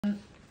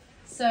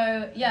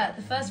So yeah,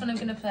 the first one I'm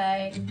gonna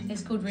play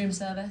is called Room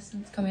Service,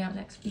 and it's coming out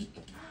next week,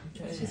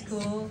 which is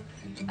cool.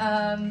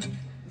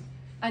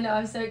 I know,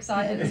 I'm so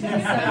excited. It's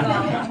been so long.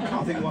 I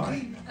can't think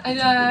why. I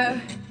know.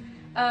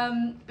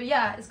 But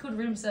yeah, it's called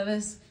Room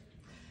Service.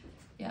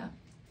 Yeah,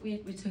 we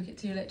took it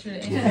too literally.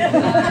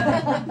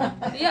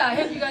 But yeah, I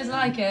hope you guys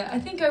like it. I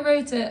think I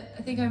wrote it.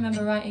 I think I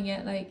remember writing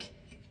it like.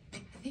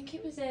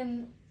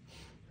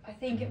 I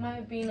think it might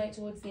have been like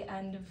towards the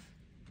end of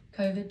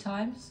COVID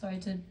times. Sorry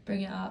to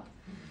bring it up.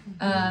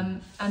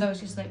 And I was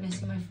just like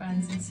missing my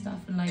friends and stuff,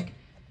 and like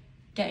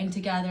getting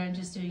together and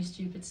just doing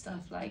stupid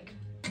stuff like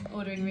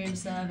ordering room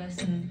service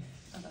and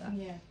stuff like that.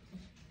 Yeah.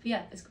 But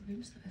yeah, it's called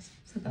Room Service.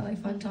 So about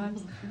like fun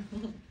times.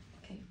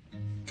 Okay.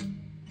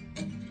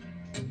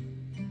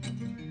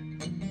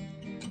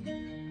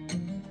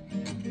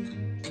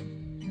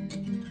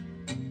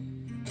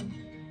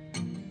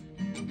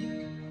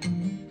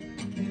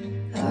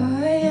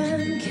 I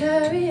am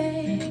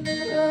carrying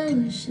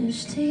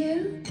roses to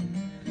you.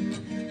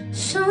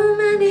 So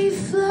many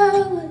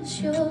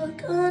flowers, you're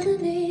gonna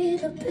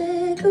need a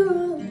bigger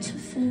room to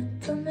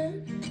fit them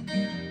in.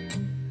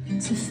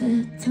 To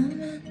fit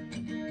them in.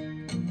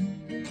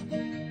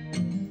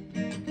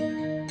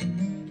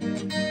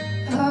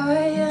 I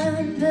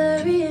am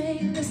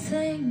burying the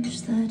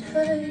things that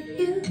hurt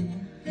you.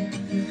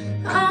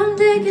 I'm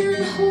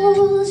digging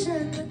holes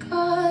in the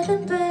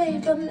garden,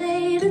 babe. I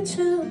made a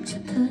tomb to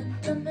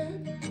put them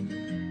in.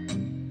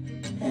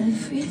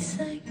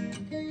 Everything.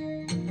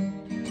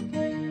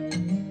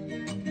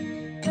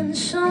 And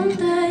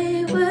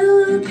someday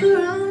we'll look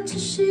around to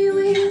see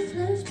we've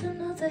lived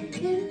another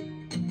year.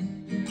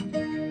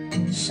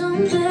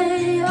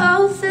 Someday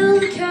I'll fill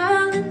the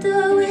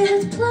calendar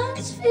with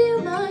plans for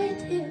you, my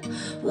dear.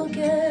 We'll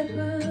get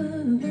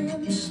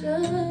room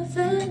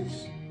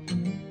service.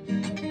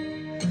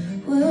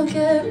 We'll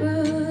get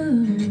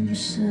room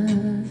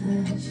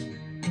service.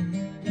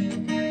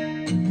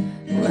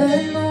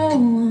 Where no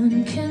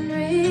one can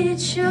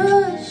reach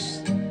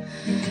us,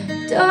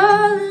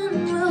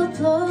 darling, we'll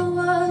blow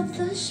up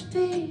the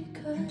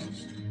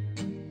speakers.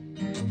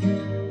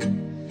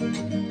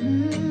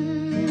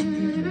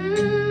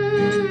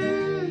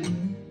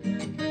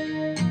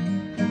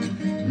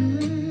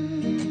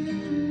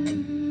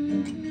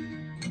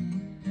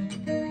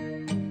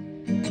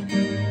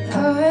 I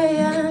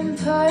am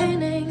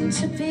pining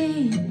to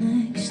be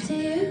next to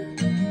you,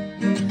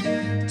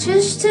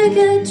 just to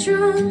get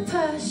drunk,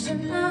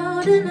 passing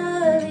out in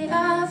early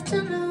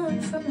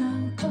afternoon from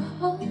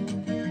alcohol.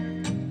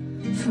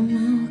 From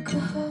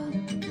alcohol.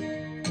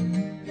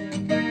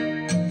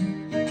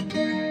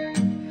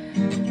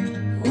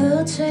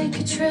 We'll take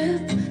a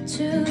trip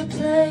to a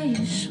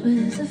place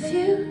with a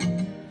view,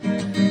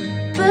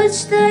 but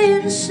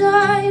stay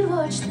inside,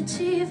 watch the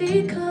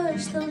TV,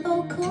 cause the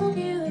local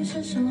news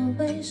is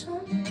always on.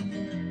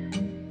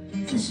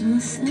 There's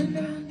nothing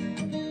wrong.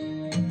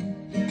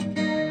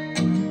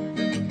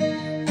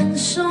 And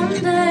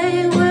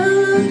someday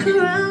we'll look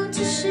around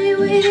to see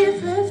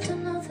we've lived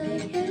another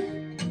year.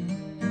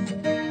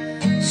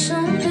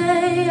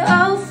 Someday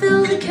I'll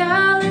fill the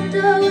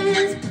calendar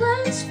with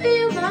plans for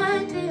you,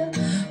 my dear.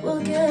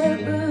 We'll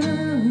get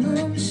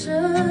room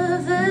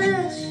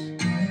service.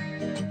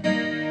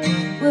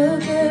 We'll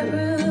get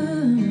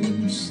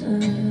room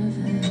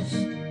service.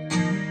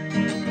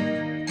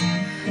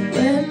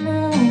 Where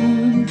no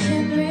one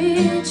can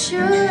reach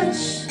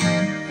us,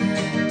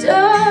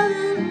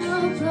 darling,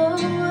 we'll blow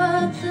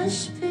up the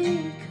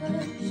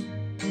speakers.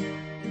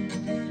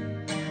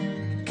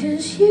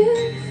 'Cause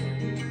you've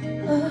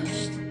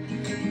lost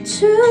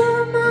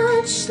too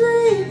much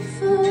sleep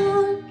for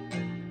one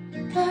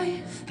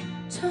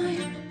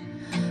lifetime.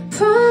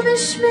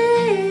 Promise me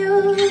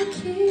you'll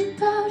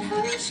keep out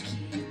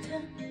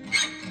housekeeping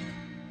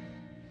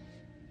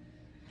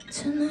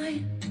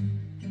tonight.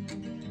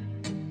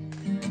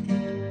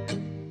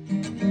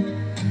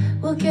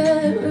 We'll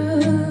get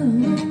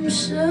room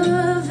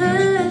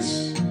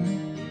service.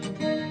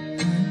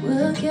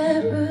 We'll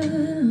get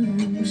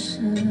room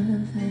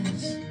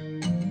service.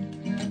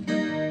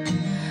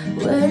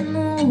 Where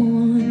no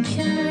one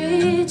can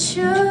reach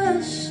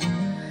us,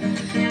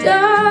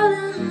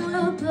 darling,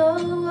 we'll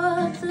blow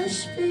up the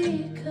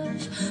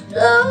speakers.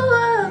 Blow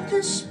up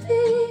the speakers.